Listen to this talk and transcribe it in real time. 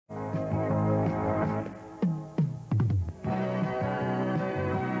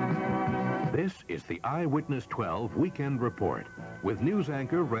This is the Eyewitness 12 Weekend Report with news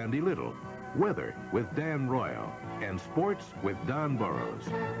anchor Randy Little, weather with Dan Royal, and sports with Don Burrows.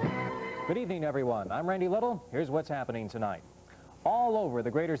 Good evening, everyone. I'm Randy Little. Here's what's happening tonight. All over the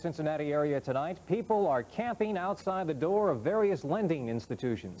greater Cincinnati area tonight, people are camping outside the door of various lending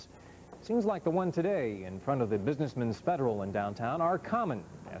institutions. Seems like the one today in front of the Businessman's Federal in downtown are common,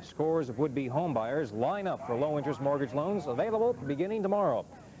 as scores of would-be homebuyers line up for low-interest mortgage loans available beginning tomorrow.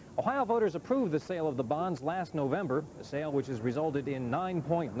 Ohio voters approved the sale of the bonds last November, a sale which has resulted in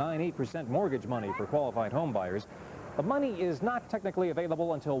 9.98% mortgage money for qualified homebuyers. The money is not technically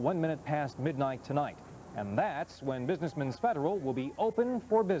available until 1 minute past midnight tonight, and that's when Businessman's Federal will be open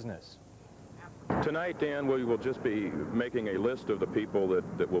for business. Tonight, Dan, we will just be making a list of the people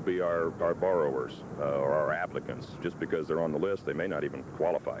that will be our borrowers or our applicants. Just because they're on the list, they may not even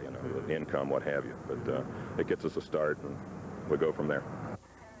qualify, you know, income, what have you. But it gets us a start, and we go from there.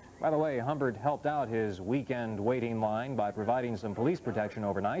 By the way, Humbert helped out his weekend waiting line by providing some police protection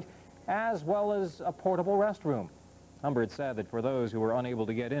overnight, as well as a portable restroom. Humbert said that for those who were unable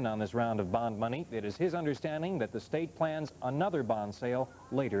to get in on this round of bond money, it is his understanding that the state plans another bond sale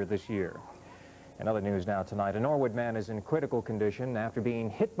later this year. In other news now tonight, a Norwood man is in critical condition after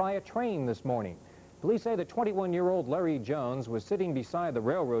being hit by a train this morning. Police say that 21-year-old Larry Jones was sitting beside the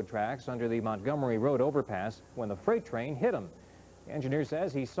railroad tracks under the Montgomery Road overpass when the freight train hit him. The engineer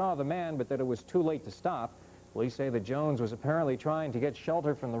says he saw the man, but that it was too late to stop. Police say that Jones was apparently trying to get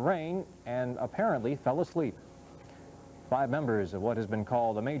shelter from the rain and apparently fell asleep. 5 members of what has been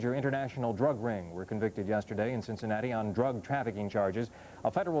called a major international drug ring were convicted yesterday in Cincinnati on drug trafficking charges.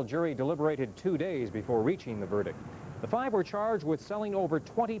 A federal jury deliberated 2 days before reaching the verdict. The 5 were charged with selling over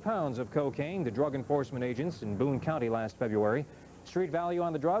 20 pounds of cocaine to drug enforcement agents in Boone County last February. Street value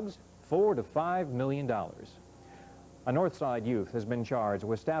on the drugs, $4 to $5 million. A Northside youth has been charged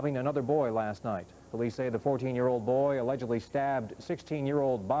with stabbing another boy last night. Police say the 14-year-old boy allegedly stabbed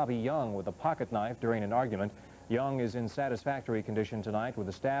 16-year-old Bobby Young with a pocket knife during an argument. Young is in satisfactory condition tonight with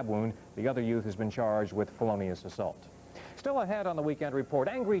a stab wound. The other youth has been charged with felonious assault. Still ahead on the Weekend Report,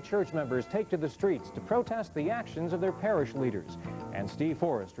 angry church members take to the streets to protest the actions of their parish leaders. And Steve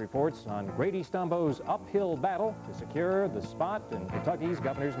Forrest reports on Grady Stumbo's uphill battle to secure the spot in Kentucky's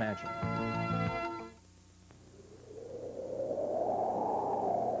governor's mansion.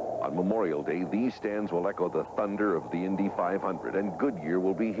 On Memorial Day, these stands will echo the thunder of the Indy 500, and Goodyear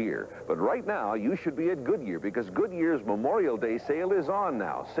will be here. But right now, you should be at Goodyear because Goodyear's Memorial Day sale is on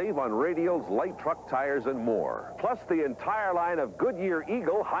now. Save on radials, light truck tires, and more. Plus the entire line of Goodyear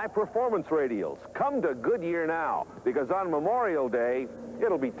Eagle high-performance radials. Come to Goodyear now, because on Memorial Day,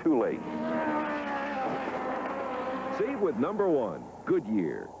 it'll be too late. Save with #1,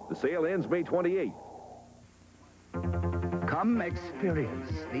 Goodyear. The sale ends May 28th. Come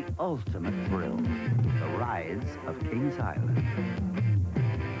experience the ultimate thrill, the rides of Kings Island.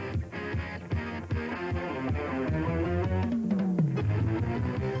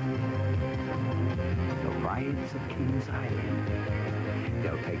 The rides of Kings Island.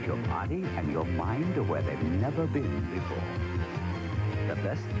 They'll take your body and your mind to where they've never been before. The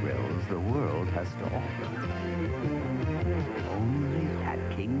best thrills the world has to offer. Only at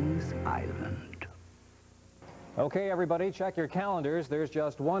Kings Island. Okay, everybody, check your calendars. There's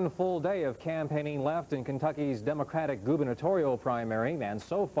just one full day of campaigning left in Kentucky's Democratic gubernatorial primary, and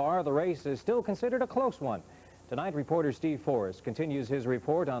so far the race is still considered a close one. Tonight, reporter Steve Forrest continues his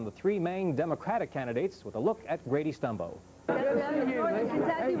report on the 3 main Democratic candidates with a look at Grady Stumbo.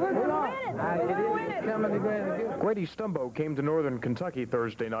 Grady Stumbo came to Northern Kentucky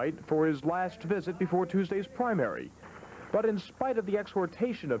Thursday night for his last visit before Tuesday's primary. But in spite of the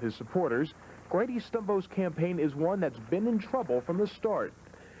exhortation of his supporters, Grady Stumbo's campaign is one that's been in trouble from the start.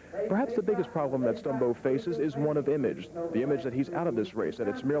 Perhaps the biggest problem that Stumbo faces is one of image. The image that he's out of this race, that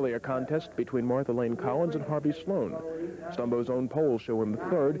it's merely a contest between Martha Lane Collins and Harvey Sloan. Stumbo's own polls show him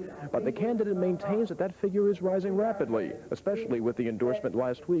third, but the candidate maintains that that figure is rising rapidly, especially with the endorsement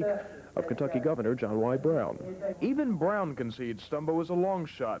last week of Kentucky Governor John Y. Brown. Even Brown concedes Stumbo is a long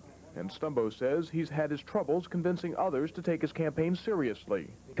shot. And Stumbo says he's had his troubles convincing others to take his campaign seriously.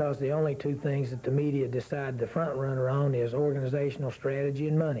 Because the only 2 things that the media decide the front runner on is organizational strategy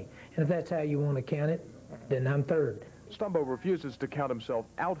and money. And if that's how you want to count it, then I'm third. Stumbo refuses to count himself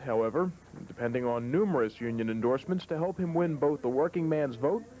out, however, depending on numerous union endorsements to help him win both the working man's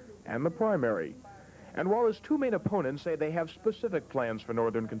vote and the primary. And while his 2 main opponents say they have specific plans for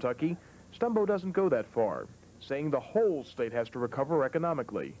Northern Kentucky, Stumbo doesn't go that far, saying the whole state has to recover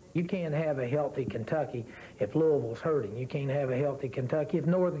economically. You can't have a healthy Kentucky if Louisville's hurting. You can't have a healthy Kentucky if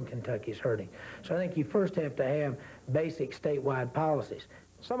Northern Kentucky's hurting. So I think you first have to have basic statewide policies.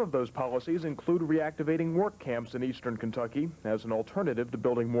 Some of those policies include reactivating work camps in eastern Kentucky as an alternative to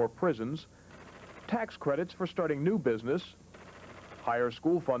building more prisons, tax credits for starting new business, higher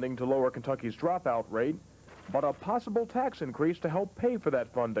school funding to lower Kentucky's dropout rate, but a possible tax increase to help pay for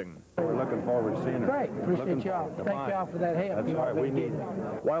that funding. We're looking forward to seeing it. Great. Appreciate y'all. Thank y'all for that help. That's right. We need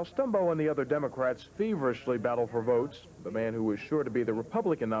it. While Stumbo and the other Democrats feverishly battle for votes, the man who is sure to be the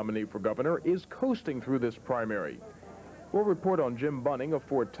Republican nominee for governor is coasting through this primary. We'll report on Jim Bunning of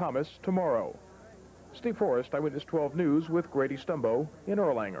Fort Thomas tomorrow. Steve Forrest, Eyewitness 12 News with Grady Stumbo in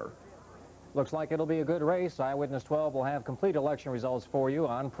Erlanger. Looks like it'll be a good race. Eyewitness 12 will have complete election results for you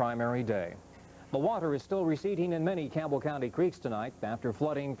on primary day. The water is still receding in many Campbell County creeks tonight after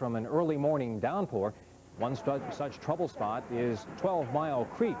flooding from an early morning downpour. One such trouble spot is 12 Mile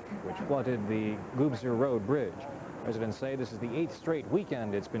Creek, which flooded the Goobser Road Bridge. Residents say this is the 8th straight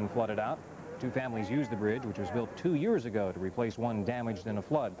weekend it's been flooded out. 2 families used the bridge, which was built 2 years ago to replace one damaged in a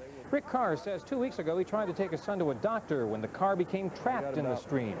flood. Rick Carr says 2 weeks ago he tried to take his son to a doctor when the car became trapped in the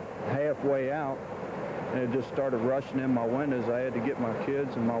stream. Halfway out, and it just started rushing in my windows. I had to get my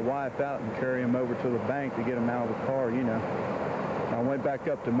kids and my wife out and carry them over to the bank to get them out of the car, you know. I went back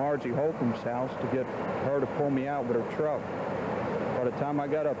up to Margie Holcomb's house to get her to pull me out with her truck. By the time I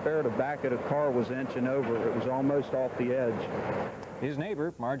got up there, the back of the car was inching over. It was almost off the edge. His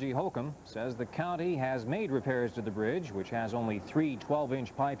neighbor, Margie Holcomb, says the county has made repairs to the bridge, which has only 3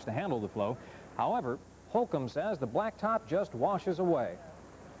 12-inch pipes to handle the flow. However, Holcomb says the blacktop just washes away.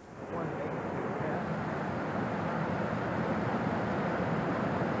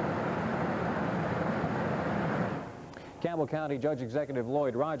 Campbell County Judge Executive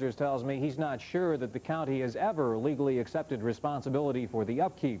Lloyd Rogers tells me he's not sure that the county has ever legally accepted responsibility for the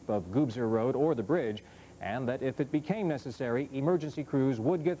upkeep of Goobser Road or the bridge, and that if it became necessary, emergency crews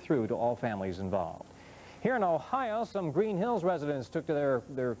would get through to all families involved. Here in Ohio, some Green Hills residents took to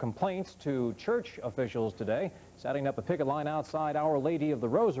their complaints to church officials today, setting up a picket line outside Our Lady of the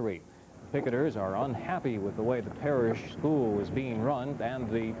Rosary. The picketers are unhappy with the way the parish school is being run, and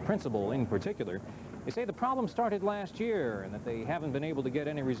the principal in particular. They say the problem started last year and that they haven't been able to get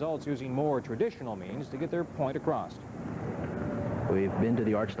any results using more traditional means to get their point across. We've been to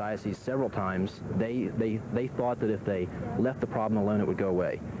the Archdiocese several times. They thought that if they left the problem alone, it would go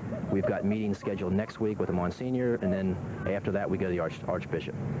away. We've got meetings scheduled next week with the Monsignor, and then after that, we go to the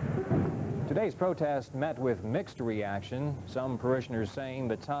Archbishop. Today's protest met with mixed reaction, some parishioners saying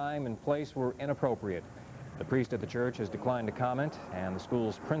the time and place were inappropriate. The priest at the church has declined to comment, and the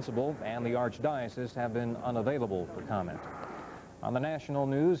school's principal and the Archdiocese have been unavailable for comment. On the national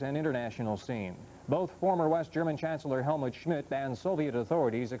news and international scene, both former West German Chancellor Helmut Schmidt and Soviet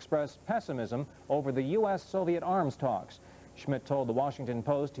authorities expressed pessimism over the U.S.-Soviet arms talks. Schmidt told the Washington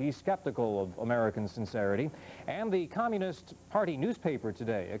Post he's skeptical of American sincerity, and the Communist Party newspaper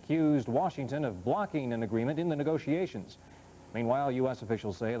today accused Washington of blocking an agreement in the negotiations. Meanwhile, U.S.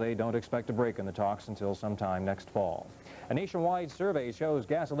 officials say they don't expect a break in the talks until sometime next fall. A nationwide survey shows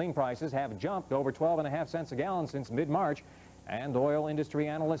gasoline prices have jumped over 12.5 cents a gallon since mid-March, and oil industry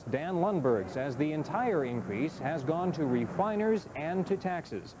analyst Dan Lundberg says the entire increase has gone to refiners and to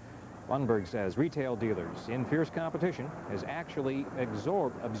taxes. Lundberg says retail dealers in fierce competition has actually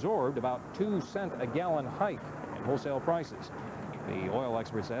absorbed about 2 cent a gallon hike in wholesale prices. The oil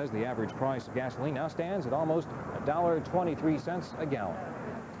expert says the average price of gasoline now stands at almost $1.23 a gallon.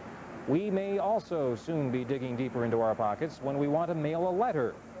 We may also soon be digging deeper into our pockets when we want to mail a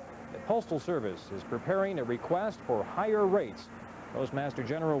letter. The Postal Service is preparing a request for higher rates. Postmaster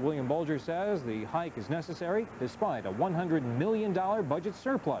General William Bolger says the hike is necessary despite a $100 million budget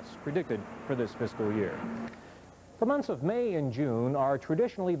surplus predicted for this fiscal year. The months of May and June are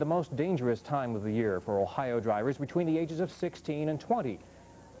traditionally the most dangerous time of the year for Ohio drivers between the ages of 16 and 20.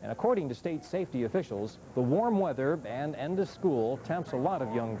 And according to state safety officials, the warm weather and end of school tempts a lot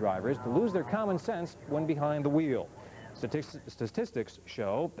of young drivers to lose their common sense when behind the wheel. Statistics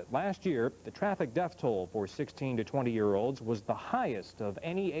show that last year, the traffic death toll for 16 to 20-year-olds was the highest of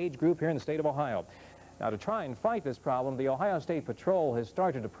any age group here in the state of Ohio. Now, to try and fight this problem, the Ohio State Patrol has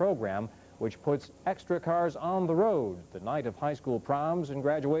started a program which puts extra cars on the road the night of high school proms and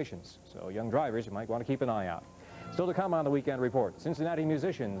graduations. So young drivers, you might want to keep an eye out. Still to come on the Weekend Report, Cincinnati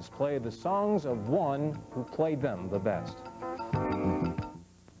musicians play the songs of one who played them the best.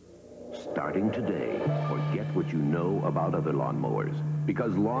 Starting today, forget what you know about other lawnmowers,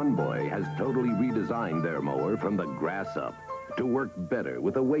 because Lawn Boy has totally redesigned their mower from the grass up to work better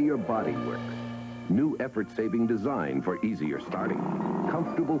with the way your body works. New effort-saving design for easier starting,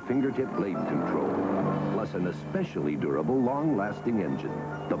 comfortable fingertip blade control, plus an especially durable, long-lasting engine.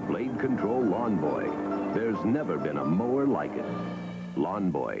 The Blade Control Lawn Boy. There's never been a mower like it.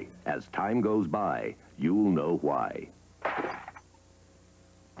 Lawn Boy. As time goes by, you'll know why.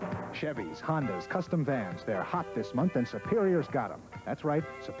 Chevys, Hondas, custom vans, they're hot this month, and Superior's got them. That's right,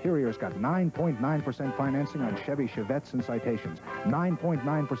 Superior's got 9.9% financing on Chevy Chevettes and Citations,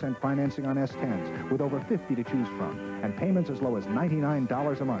 9.9% financing on S10s, with over 50 to choose from, and payments as low as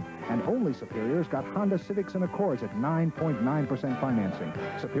 $99 a month. And only Superior's got Honda Civics and Accords at 9.9% financing.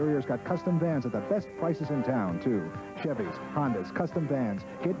 Superior's got custom vans at the best prices in town, too. Chevys, Hondas, custom vans.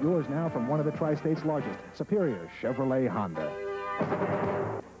 Get yours now from one of the Tri-State's largest, Superior Chevrolet Honda.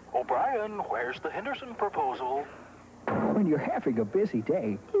 O'Brien, where's the Henderson proposal? When you're having a busy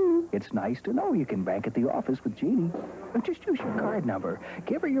day, it's nice to know you can bank at the office with Jeannie. Just use your card number,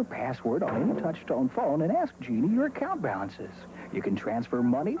 give her your password on any touch-tone phone, and ask Jeannie your account balances. You can transfer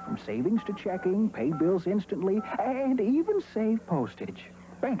money from savings to checking, pay bills instantly, and even save postage.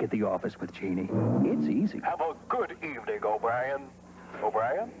 Bank at the office with Jeannie. It's easy. Have a good evening, O'Brien.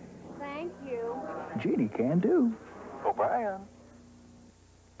 O'Brien? Thank you. Jeannie can do. O'Brien?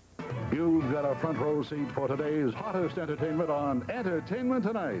 You've got a front row seat for today's hottest entertainment on Entertainment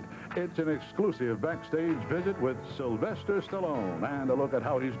Tonight. It's an exclusive backstage visit with Sylvester Stallone and a look at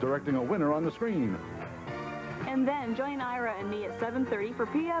how he's directing a winner on the screen. And then join Ira and me at 7:30 for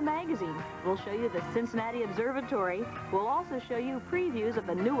PM Magazine. We'll show you the Cincinnati Observatory. We'll also show you previews of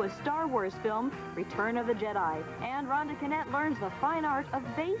the newest Star Wars film, Return of the Jedi. And Rhonda Kinnett learns the fine art of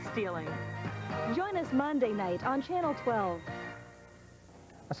base stealing. Join us Monday night on Channel 12.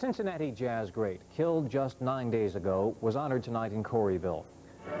 A Cincinnati jazz great, killed just 9 days ago, was honored tonight in Corryville.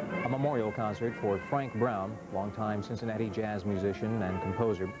 A memorial concert for Frank Brown, longtime Cincinnati jazz musician and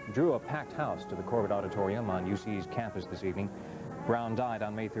composer, drew a packed house to the Corbett Auditorium on UC's campus this evening. Brown died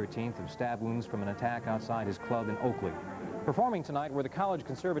on May 13th of stab wounds from an attack outside his club in Oakley. Performing tonight were the College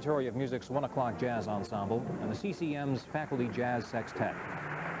Conservatory of Music's 1 O'Clock Jazz Ensemble and the CCM's Faculty Jazz Sextet.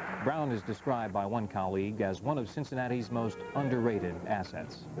 Brown is described by one colleague as one of Cincinnati's most underrated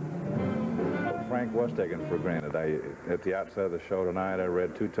assets. Frank was taken for granted. At the outset of the show tonight, I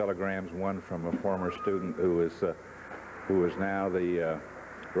read 2 telegrams, one from a former student who is now the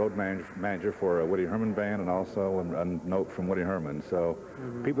road manager for a Woody Herman band, and also a note from Woody Herman. So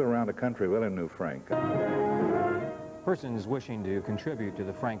people around the country really knew Frank. Persons wishing to contribute to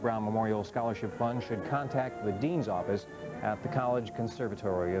the Frank Brown Memorial Scholarship Fund should contact the Dean's office at the College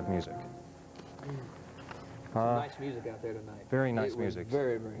Conservatory of Music. Some nice music out there tonight. Very nice music.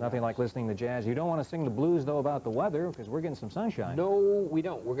 Very, very Nothing like listening to jazz. You don't want to sing the blues, though, about the weather, because we're getting some sunshine. No, we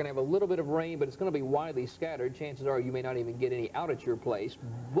don't. We're going to have a little bit of rain, but it's going to be widely scattered. Chances are you may not even get any out at your place.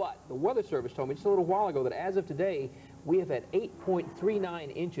 But the Weather Service told me just a little while ago that as of today, we have had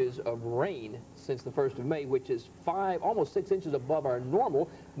 8.39 inches of rain since the 1st of May, which is almost 6 inches above our normal,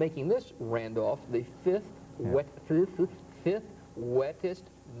 making this, Randolph, the fifth wettest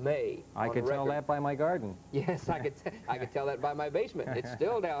May. I could tell that by my garden. Yes, I could tell that by my basement. It's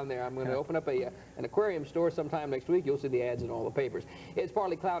still down there. I'm going to open up an aquarium store sometime next week. You'll see the ads in all the papers. It's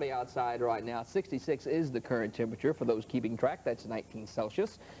partly cloudy outside right now. 66 is the current temperature for those keeping track. That's 19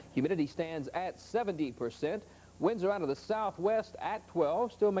 Celsius. Humidity stands at 70%. Winds are out of the southwest at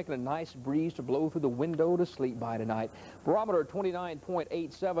 12, still making a nice breeze to blow through the window to sleep by tonight. Barometer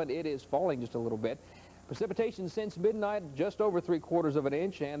 29.87. It is falling just a little bit. Precipitation since midnight, just over 3/4 of an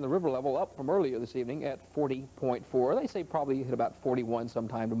inch, and the river level up from earlier this evening at 40.4. They say probably hit about 41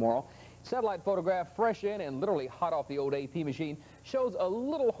 sometime tomorrow. Satellite photograph fresh in and literally hot off the old AP machine shows a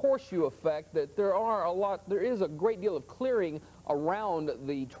little horseshoe effect that there is a great deal of clearing around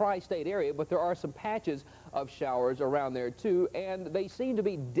the tri-state area, but there are some patches of showers around there too, and they seem to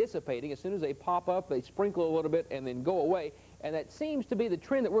be dissipating. As soon as they pop up, they sprinkle a little bit and then go away, and that seems to be the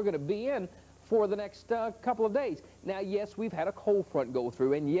trend that we're going to be in for the next couple of days. Now, yes, we've had a cold front go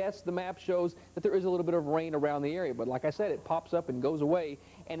through, and yes, the map shows that there is a little bit of rain around the area, but like I said, it pops up and goes away,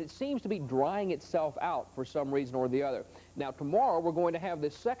 and it seems to be drying itself out for some reason or the other. Now, tomorrow, we're going to have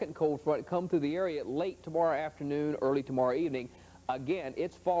this second cold front come through the area late tomorrow afternoon, early tomorrow evening. Again,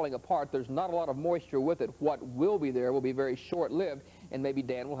 it's falling apart. There's not a lot of moisture with it. What will be there will be very short-lived, and maybe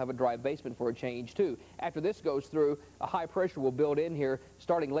Dan will have a dry basement for a change, too. After this goes through, a high pressure will build in here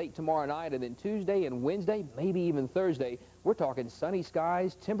starting late tomorrow night, and then Tuesday and Wednesday, maybe even Thursday, we're talking sunny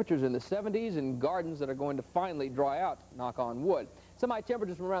skies, temperatures in the 70s, and gardens that are going to finally dry out, knock on wood. Some high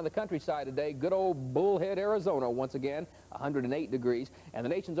temperatures from around the countryside today. Good old Bullhead, Arizona, once again, 108 degrees. And the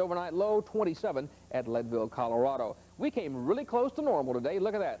nation's overnight low, 27 at Leadville, Colorado. We came really close to normal today.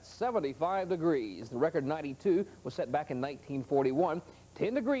 Look at that, 75 degrees. The record 92 was set back in 1941.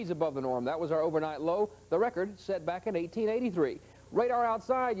 10 degrees above the norm. That was our overnight low. The record set back in 1883. Radar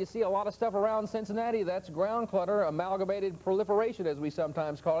outside, you see a lot of stuff around Cincinnati. That's ground clutter, amalgamated proliferation, as we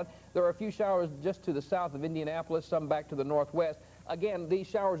sometimes call it. There are a few showers just to the south of Indianapolis, some back to the northwest. Again, these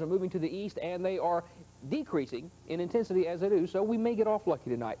showers are moving to the east, and they are decreasing in intensity as they do, so we may get off lucky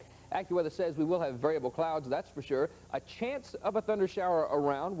tonight. AccuWeather says we will have variable clouds, that's for sure. A chance of a thunder shower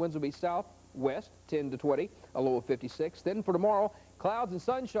around. Winds will be southwest, 10 to 20, a low of 56. Then for tomorrow, clouds and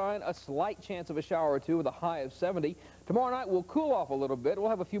sunshine, a slight chance of a shower or two with a high of 70. Tomorrow night we'll cool off a little bit. We'll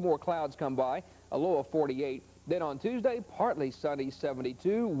have a few more clouds come by, a low of 48. Then on Tuesday, partly sunny,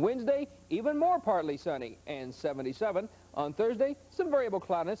 72. Wednesday, even more partly sunny and 77. On Thursday, some variable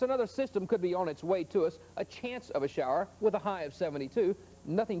cloudiness. Another system could be on its way to us. A chance of a shower with a high of 72.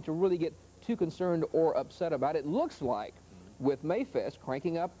 Nothing to really get too concerned or upset about. It looks like with Mayfest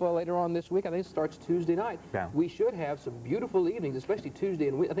cranking up later on this week, I think it starts Tuesday night. Yeah. We should have some beautiful evenings, especially Tuesday.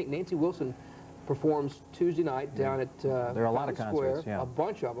 And I think Nancy Wilson performs Tuesday night down at there are a lot of concerts, a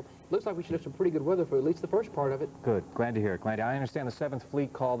bunch of them. Looks like we should have some pretty good weather for at least the first part of it. Good. Glad to hear it. Glad to, I understand the 7th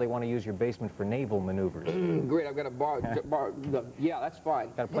Fleet call. They want to use your basement for naval maneuvers. Great. I've got a yeah, that's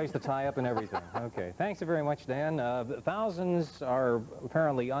fine. Got a place to tie up and everything. Okay. Thanks very much, Dan. Thousands are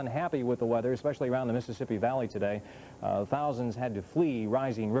apparently unhappy with the weather, especially around the Mississippi Valley today. Thousands had to flee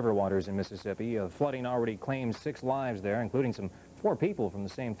rising river waters in Mississippi. Flooding already claimed 6 lives there, including 4 people from the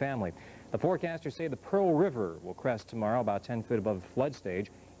same family. The forecasters say the Pearl River will crest tomorrow about 10 feet above the flood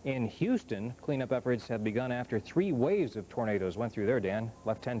stage. In Houston, cleanup efforts have begun after 3 waves of tornadoes went through there, Dan.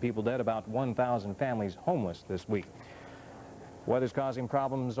 Left 10 people dead, about 1,000 families homeless this week. Weather's causing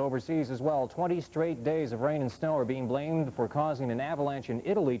problems overseas as well. 20 straight days of rain and snow are being blamed for causing an avalanche in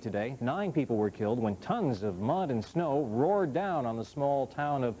Italy today. 9 people were killed when tons of mud and snow roared down on the small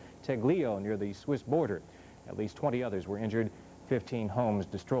town of Teglio near the Swiss border. At least 20 others were injured. 15 homes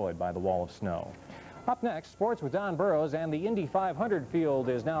destroyed by the wall of snow. Up next, sports with Don Burrows, and the Indy 500 field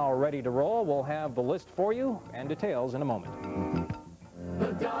is now ready to roll. We'll have the list for you and details in a moment.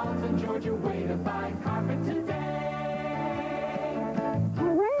 The Dons in Georgia way to buy carpet today.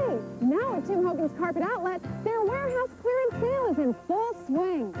 Hooray! Now at Tim Hogan's Carpet Outlet, their warehouse clearance sale is in full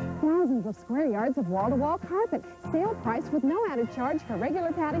swing. Thousands of square yards of wall-to-wall carpet. Sale price with no added charge for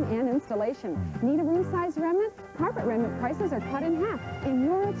regular padding and installation. Need a room-size remnant? Carpet remnant prices are cut in half. And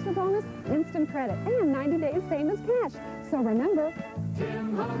your extra bonus, instant credit and 90 days same as cash. So remember,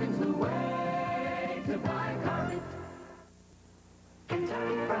 Tim Hogan's the way to buy carpet.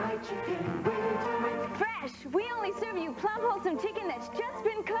 Kentucky Fried Chicken, way to it. Fresh! We only serve you plump, wholesome chicken that's just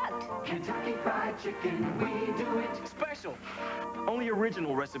been cooked. Kentucky Fried Chicken, we do it. Special! Only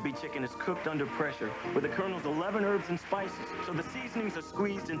original recipe chicken is cooked under pressure with the Colonel's 11 herbs and spices, so the seasonings are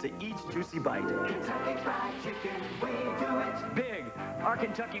squeezed into each juicy bite. Kentucky Fried Chicken, we do it. Big! Our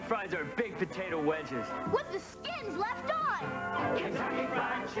Kentucky Fries are big potato wedges. With the skins left on! Kentucky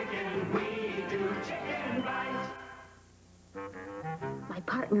Fried Chicken, we do chicken bites. My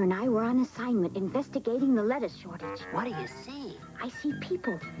partner and I were on assignment investigating the lettuce shortage. What do you see? I see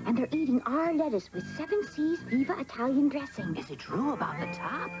people, and they're eating our lettuce with 7 C's Viva Italian dressing. Is it true about the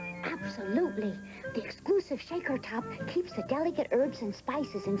top? Absolutely. The exclusive shaker top keeps the delicate herbs and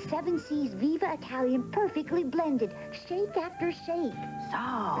spices in 7 C's Viva Italian perfectly blended, shake after shake.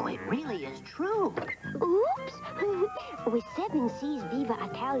 So, it really is true. Oops! With 7 C's Viva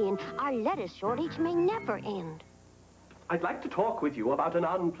Italian, our lettuce shortage may never end. I'd like to talk with you about an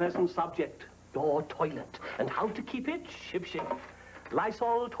unpleasant subject, your toilet, and how to keep it ship-shape.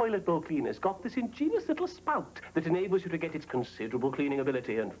 Lysol toilet bowl cleaner's got this ingenious little spout that enables you to get its considerable cleaning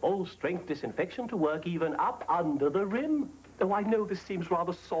ability and full-strength disinfection to work even up under the rim. Oh, I know this seems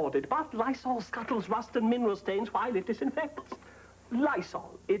rather sordid, but Lysol scuttles rust and mineral stains while it disinfects.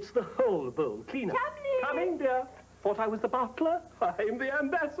 Lysol, it's the whole bowl cleaner. Coming, dear. Thought I was the butler? I'm the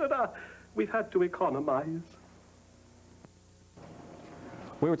ambassador. We've had to economize.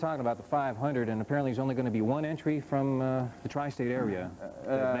 We were talking about the 500, and apparently there's only going to be 1 entry from the tri-state area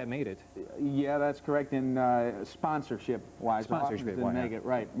that made it. Yeah, that's correct. In sponsorship-wise, Sponsorship, didn't make it.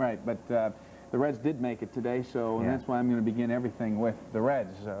 Right. But the Reds did make it today, so and that's why I'm going to begin everything with the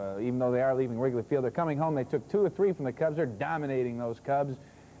Reds. Even though they are leaving Wrigley Field, they're coming home. They took 2 or 3 from the Cubs. They're dominating those Cubs,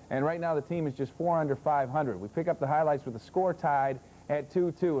 and right now the team is just 4 under 500. We pick up the highlights with the score tied at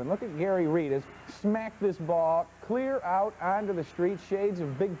 2-2. And look at Gary Reed has smacked this ball clear out onto the street. Shades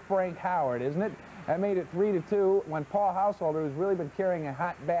of big Frank Howard, isn't it? That made it 3-2 when Paul Householder, who's really been carrying a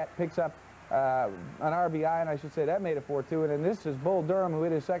hot bat, picks up an RBI, and I should say that made it 4-2. And then this is Bull Durham, who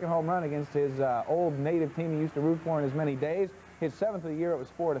hit his 2nd home run against his old native team he used to root for in as many days. His 7th of the year, it was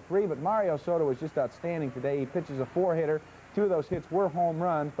 4-3, but Mario Soto was just outstanding today. He pitches a 4-hitter. 2 of those hits were home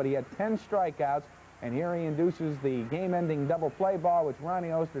runs, but he had 10 strikeouts, And here he induces the game-ending double play ball, which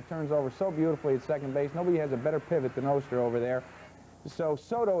Ronnie Oster turns over so beautifully at second base. Nobody has a better pivot than Oster over there. So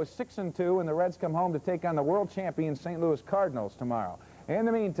Soto is 6-2, and the Reds come home to take on the world champion St. Louis Cardinals tomorrow. In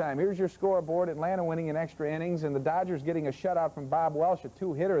the meantime, here's your scoreboard. Atlanta winning in extra innings, and the Dodgers getting a shutout from Bob Welsh, a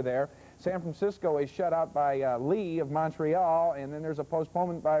two-hitter there. San Francisco is shut out by Lee of Montreal, and then there's a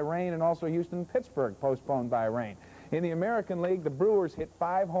postponement by rain, and also Houston-Pittsburgh postponed by rain. In the American League, the Brewers hit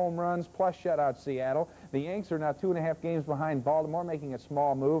 5 home runs plus shutout Seattle. The Yanks are now 2.5 games behind Baltimore, making a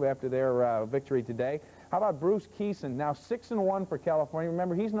small move after their victory today. How about Bruce Keeson, now 6-1 for California.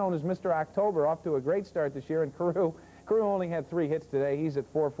 Remember, he's known as Mr. October, off to a great start this year, and Carew only had 3 hits today. He's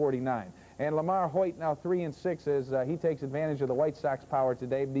at .449. And Lamar Hoyt now 3-6 as he takes advantage of the White Sox power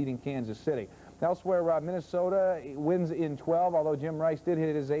today, beating Kansas City. Elsewhere, Minnesota wins in 12, although Jim Rice did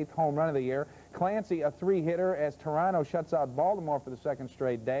hit his 8th home run of the year. Clancy, a 3-hitter, as Toronto shuts out Baltimore for the 2nd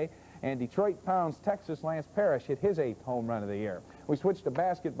straight day. And Detroit pounds Texas. Lance Parrish hit his 8th home run of the year. We switch to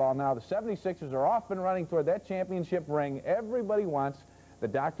basketball now. The 76ers are off and running toward that championship ring everybody wants the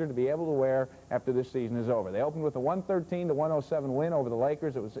doctor to be able to wear after this season is over. They opened with a 113-107 win over the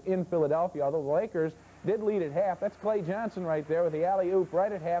Lakers. It was in Philadelphia, although the Lakers did lead at half. That's Clay Johnson right there with the alley-oop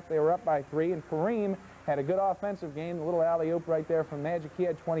right at half. They were up by 3, and Kareem had a good offensive game. The little alley-oop right there from Magic, he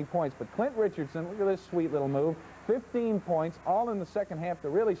had 20 points. But Clint Richardson, look at this sweet little move, 15 points, all in the second half to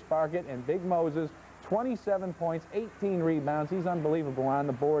really spark it, and Big Moses, 27 points, 18 rebounds. He's unbelievable on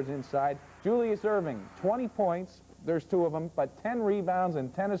the boards inside. Julius Erving, 20 points. There's 2 of them, but 10 rebounds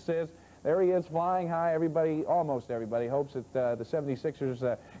and 10 assists. There he is flying high. Everybody, almost everybody, hopes that the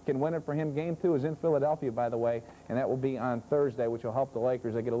 76ers can win it for him. Game 2 is in Philadelphia, by the way, and that will be on Thursday, which will help the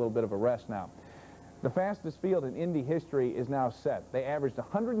Lakers. They get a little bit of a rest now. The fastest field in Indy history is now set. They averaged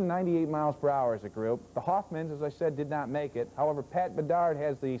 198 miles per hour as a group. The Hoffmans, as I said, did not make it. However, Pat Bedard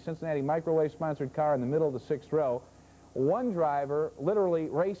has the Cincinnati Microwave-sponsored car in the middle of the 6th row. One driver literally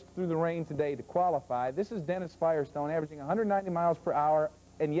raced through the rain today to qualify. This is Dennis Firestone, averaging 190 miles per hour,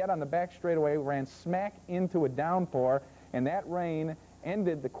 and yet on the back straightaway ran smack into a downpour, and that rain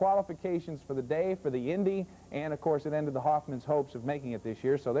ended the qualifications for the day for the Indy, and of course it ended the Hoffman's hopes of making it this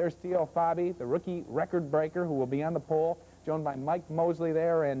year. So there's Theo Fabi, the rookie record breaker, who will be on the pole, joined by Mike Mosley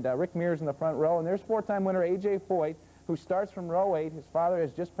there, and Rick Mears in the front row. And there's 4-time winner A.J. Foyt, who starts from row 8. His father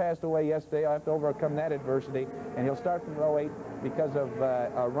has just passed away yesterday. I'll have to overcome that adversity, and he'll start from row 8 because of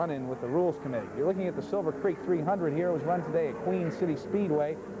a run-in with the Rules Committee. You're looking at the Silver Creek 300 here. It was run today at Queen City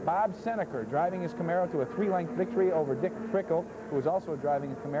Speedway. Bob Seneker driving his Camaro to a 3-length victory over Dick Trickle, who was also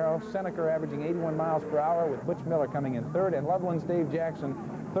driving a Camaro. Seneker averaging 81 miles per hour, with Butch Miller coming in 3rd, and Loveland's Dave Jackson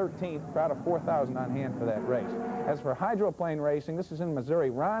 13th. Crowd of 4,000 on hand for that race. As for hydroplane racing, this is in Missouri.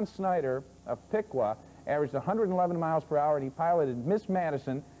 Ron Snyder of Piqua averaged 111 miles per hour, and he piloted Miss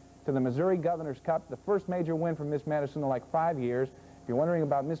Madison to the Missouri Governor's Cup, the first major win for Miss Madison in like 5 years. If you're wondering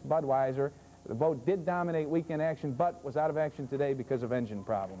about Miss Budweiser, the boat did dominate weekend action, but was out of action today because of engine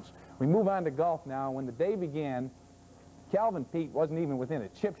problems. We move on to golf now. When the day began, Calvin Peete wasn't even within a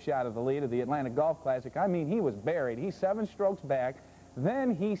chip shot of the lead of the Atlanta Golf Classic. I mean, he was buried. He's 7 strokes back.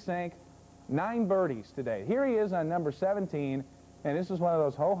 Then he sank 9 birdies today. Here he is on number 17, and this is one of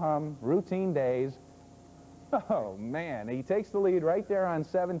those ho-hum routine days. Oh, man, he takes the lead right there on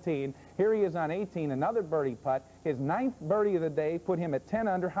 17. Here he is on 18, another birdie putt. His 9th birdie of the day put him at 10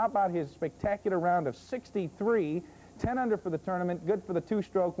 under. How about his spectacular round of 63? 10 under for the tournament. Good for the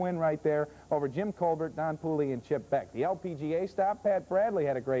 2-stroke win right there over Jim Colbert, Don Pooley, and Chip Beck. The LPGA stop, Pat Bradley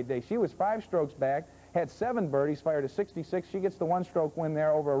had a great day. She was 5 strokes back, had 7 birdies, fired a 66. She gets the 1-stroke win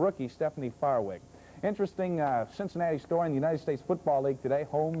there over a rookie, Stephanie Farwig. Interesting Cincinnati story in the United States Football League today.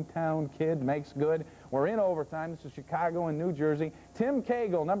 Hometown kid makes good. We're in overtime. This is Chicago and New Jersey. Tim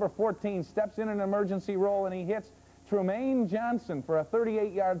Cagle, number 14, steps in an emergency role, and he hits Trumaine Johnson for a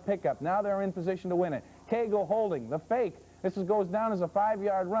 38-yard pickup. Now they're in position to win it. Cagle holding the fake. This goes down as a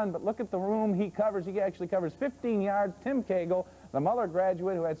 5-yard run, but look at the room he covers. He actually covers 15 yards. Tim Cagle, the Muller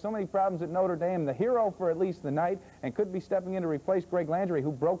graduate who had so many problems at Notre Dame, the hero for at least the night, and could be stepping in to replace Greg Landry,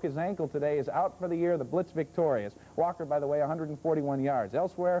 who broke his ankle today, is out for the year. The Blitz victorious. Walker, by the way, 141 yards.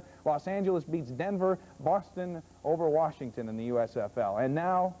 Elsewhere, Los Angeles beats Denver, Boston over Washington in the USFL. And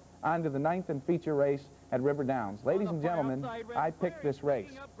now, on to the 9th and feature race at River Downs. Ladies and gentlemen, I picked this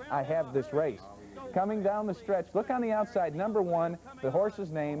race. I have this race. Coming down the stretch, look on the outside, number 1, the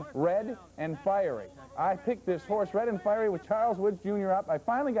horse's name, Red and Fiery. I picked this horse, Red and Fiery, with Charles Woods Jr. up. I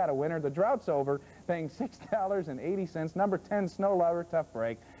finally got a winner. The drought's over, paying $6.80. Number 10, Snow Lover, tough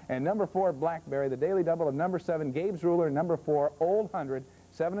break. And number 4, Blackberry, the daily double of number 7, Gabe's Ruler. Number 4, Old 100,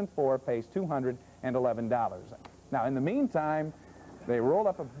 7 and 4, pays $211. Now, in the meantime, They rolled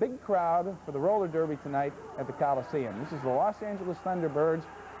up a big crowd for the roller derby tonight at the Coliseum. This is the Los Angeles Thunderbirds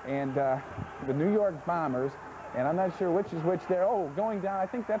and the New York Bombers. And I'm not sure which is which there. Oh, going down, I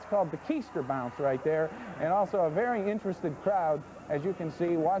think that's called the Keister bounce right there. And also a very interested crowd, as you can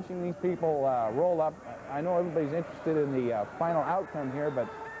see, watching these people roll up. I know everybody's interested in the final outcome here, but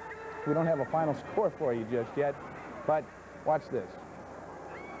we don't have a final score for you just yet. But watch this.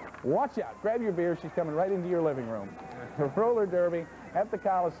 Watch out. Grab your beer. She's coming right into your living room. The roller derby at the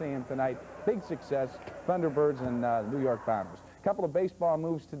Coliseum tonight. Big success. Thunderbirds and New York Bombers. A couple of baseball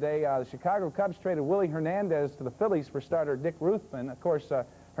moves today. The Chicago Cubs traded Willie Hernandez to the Phillies for starter Dick Ruthven. Of course,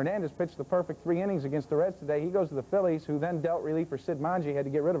 Hernandez pitched the perfect 3 innings against the Reds today. He goes to the Phillies, who then dealt reliever Sid Manji, had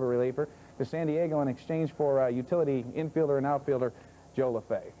to get rid of a reliever, to San Diego in exchange for utility infielder and outfielder Joe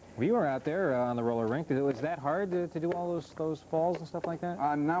LaFay. We were out there on the roller rink. Was that hard to do all those falls and stuff like that?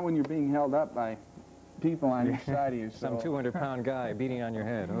 Not when you're being held up by people on each side of you. Some 200-pound guy beating on your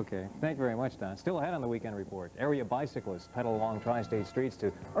head. Okay. Thank you very much, Don. Still ahead on the weekend report. Area bicyclists pedal along tri-state streets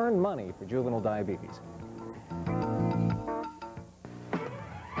to earn money for juvenile diabetes.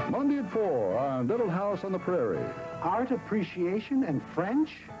 Monday at 4 on Little House on the Prairie. Art appreciation and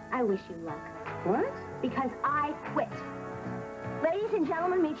French? I wish you luck. What? Because I quit. Ladies and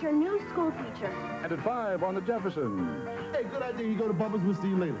gentlemen, meet your new school teacher. And at 5 on the Jeffersons. Hey, good idea. You go to Bumpers. We'll see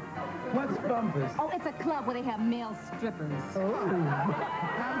you later. What's Bumpers? Oh, it's a club where they have male strippers. Oh.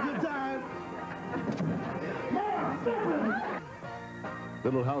 Have a good time.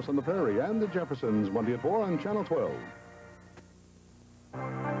 Little House on the Prairie and the Jeffersons, Monday at 4 on Channel 12.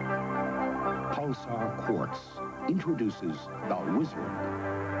 Pulsar Quartz introduces the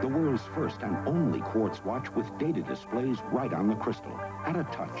Wizard, the world's first and only quartz watch with data displays right on the crystal. At a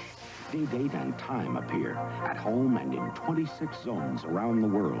touch, date and time appear at home and in 26 zones around the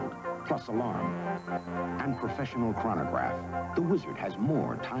world, plus alarm and professional chronograph. The Wizard has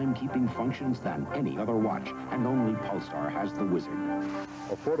more timekeeping functions than any other watch, and only Pulsar has the Wizard.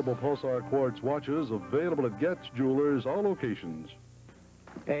 Affordable Pulsar Quartz watches available at Getz Jewelers, all locations.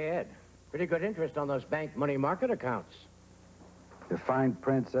 Hey, Ed, pretty good interest on those bank money market accounts. The fine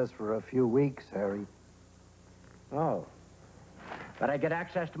print says for a few weeks, Harry. Oh. But I get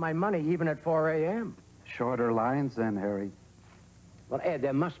access to my money even at 4 a.m. Shorter lines then, Harry. Well, Ed,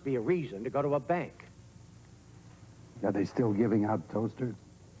 there must be a reason to go to a bank. Are they still giving out toasters?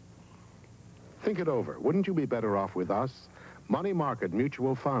 Think it over. Wouldn't you be better off with us? Money market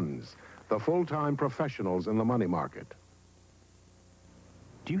mutual funds. The full-time professionals in the money market.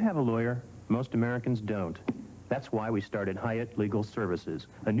 Do you have a lawyer? Most Americans don't. That's why we started Hyatt Legal Services,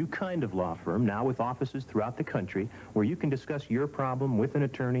 a new kind of law firm now with offices throughout the country where you can discuss your problem with an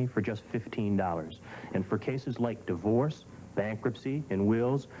attorney for just $15. And for cases like divorce, bankruptcy, and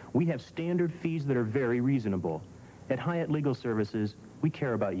wills, we have standard fees that are very reasonable. At Hyatt Legal Services, we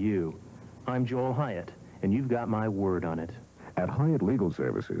care about you. I'm Joel Hyatt, and you've got my word on it. At Hyatt Legal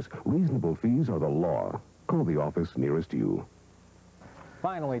Services, reasonable fees are the law. Call the office nearest you.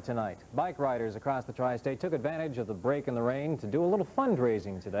 Finally tonight, bike riders across the tri-state took advantage of the break in the rain to do a little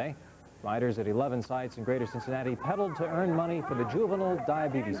fundraising today. Riders at 11 sites in Greater Cincinnati pedaled to earn money for the Juvenile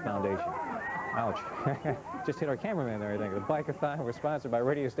Diabetes Foundation. Ouch. Just hit our cameraman there, I think. The bike-a-thon was sponsored by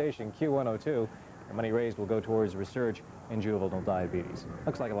radio station Q102. The money raised will go towards research in juvenile diabetes.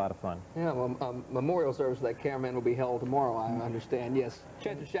 Looks like a lot of fun. Yeah, well, memorial service for that cameraman will be held tomorrow, I understand. Yes,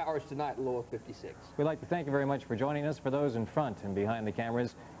 chance of showers tonight, low of 56. We'd like to thank you very much for joining us. For those in front and behind the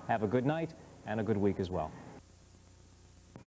cameras, have a good night and a good week as well.